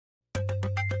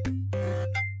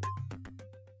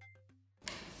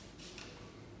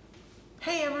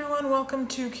and welcome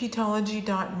to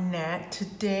ketology.net.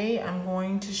 Today I'm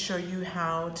going to show you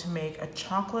how to make a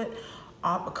chocolate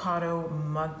avocado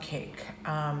mug cake.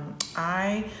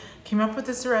 I came up with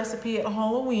this recipe at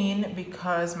Halloween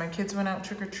because my kids went out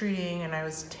trick-or-treating and I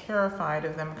was terrified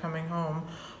of them coming home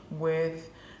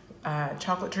with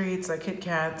chocolate treats like Kit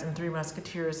Kats and Three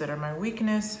Musketeers that are my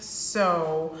weakness.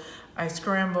 So I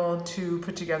scrambled to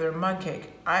put together a mug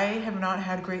cake. I have not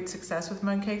had great success with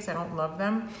mug cakes. I don't love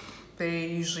them. They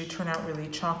usually turn out really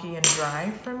chalky and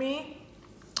dry for me.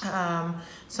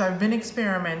 So I've been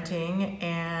experimenting,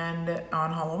 and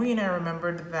on Halloween I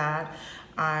remembered that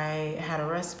I had a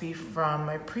recipe from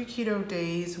my pre-keto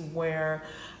days where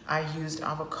I used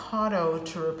avocado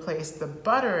to replace the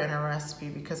butter in a recipe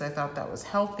because I thought that was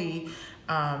healthy.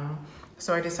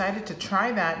 So I decided to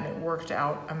try that and it worked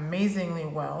out amazingly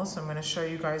well. So I'm going to show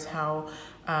you guys how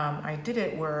I did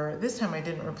it, where this time I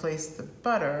didn't replace the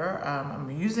butter.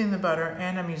 I'm using the butter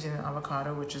and I'm using the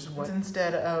avocado, which is what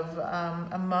instead of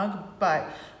a mug. But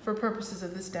for purposes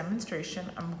of this demonstration,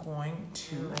 I'm going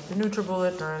to like the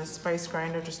NutriBullet or a spice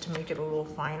grinder just to make it a little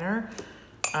finer.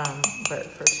 But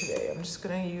for today, I'm just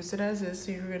gonna use it as is.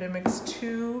 So you're gonna mix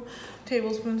 2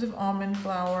 tablespoons of almond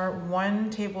flour, 1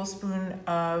 tablespoon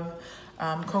of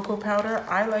cocoa powder.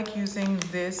 I like using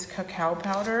this cacao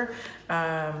powder.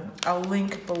 I'll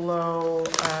link below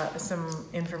some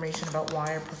information about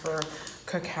why I prefer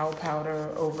cacao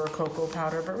powder over cocoa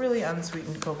powder, but really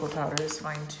unsweetened cocoa powder is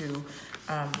fine too.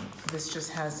 This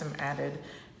just has some added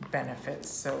benefits.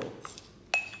 So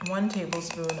 1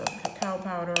 tablespoon of cacao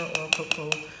powder or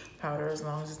cocoa powder, as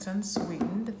long as it's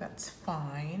unsweetened, that's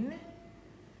fine.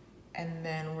 And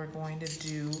then we're going to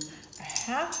do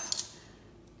 ½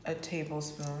 a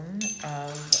tablespoon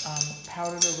of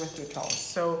powdered erythritol.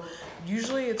 So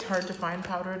usually it's hard to find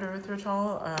powdered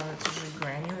erythritol. It's usually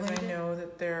granulated. I know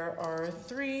that there are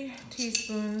 3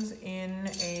 teaspoons in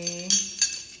a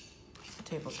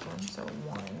tablespoon, so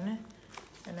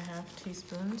 1.5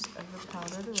 teaspoons of the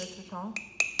powdered erythritol.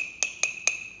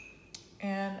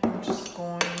 And I'm just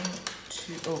going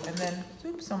to, and then,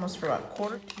 oops, almost forgot,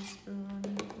 1/4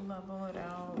 teaspoon, level it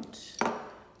out,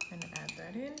 and add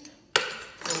that in.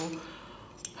 So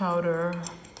powder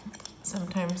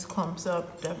sometimes clumps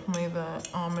up, definitely the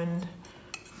almond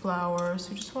flour, so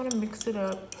you just want to mix it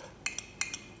up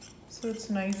so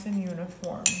it's nice and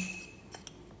uniform.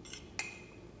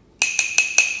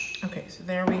 Okay, so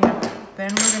there we have it.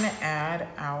 Then we're going to add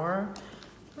our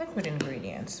liquid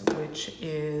ingredients, which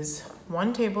is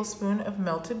 1 tablespoon of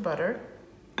melted butter.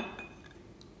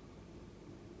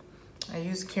 I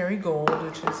use Kerrygold,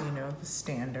 which is, you know, the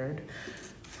standard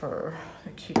for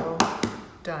the keto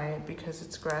diet because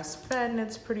it's grass-fed and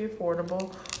it's pretty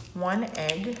affordable. 1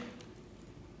 egg.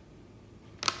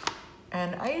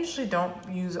 And I usually don't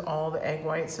use all the egg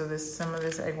white, so some of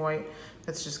this egg white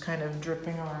that's just kind of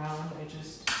dripping around, I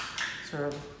just sort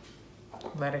of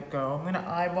let it go. I'm gonna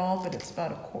eyeball, but it's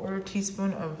about 1/4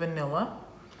 teaspoon of vanilla.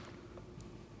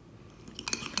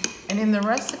 And in the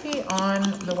recipe on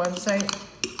the website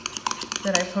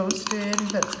that I posted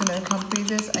that's gonna accompany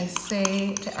this, I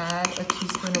say to add 1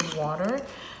 teaspoon of water.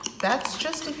 That's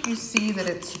just if you see that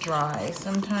it's dry.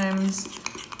 Sometimes,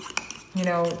 you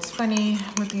know, it's funny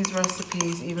with these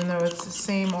recipes, even though it's the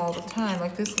same all the time,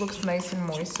 like this looks nice and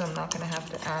moist, so I'm not gonna have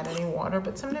to add any water,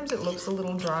 but sometimes it looks a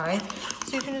little dry.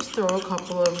 So you can just throw a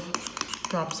couple of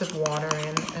drops of water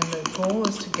in, and the goal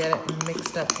is to get it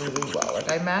mixed up really well.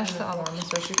 Like I mashed the almond,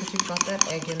 especially because you've got that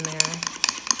egg in there.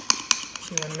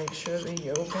 So you wanna make sure the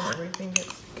yolk and everything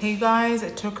gets... Okay guys,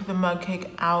 I took the mug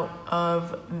cake out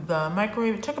of the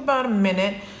microwave. It took about 1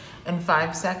 minute and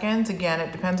 5 seconds. Again,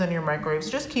 it depends on your microwave, so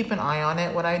just keep an eye on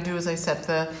it. What I do is I set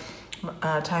the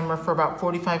timer for about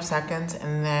 45 seconds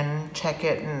and then check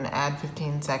it and add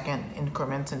 15-second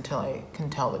increments until I can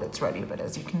tell that it's ready. But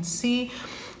as you can see,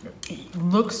 it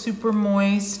looks super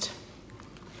moist.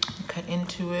 Cut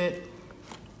into it.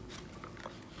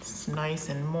 It's nice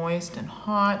and moist and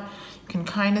hot. You can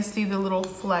kind of see the little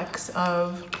flecks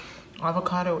of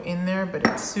avocado in there, but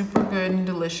it's super good and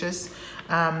delicious.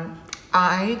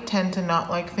 I tend to not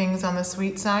like things on the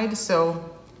sweet side,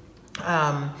 so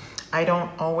I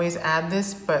don't always add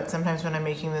this, but sometimes when I'm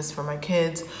making this for my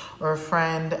kids or a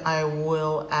friend, I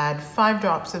will add 5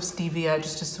 drops of stevia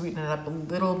just to sweeten it up a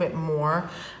little bit more.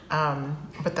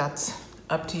 But that's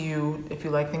up to you. If you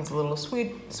like things a little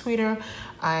sweeter,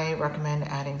 I recommend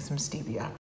adding some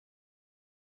stevia.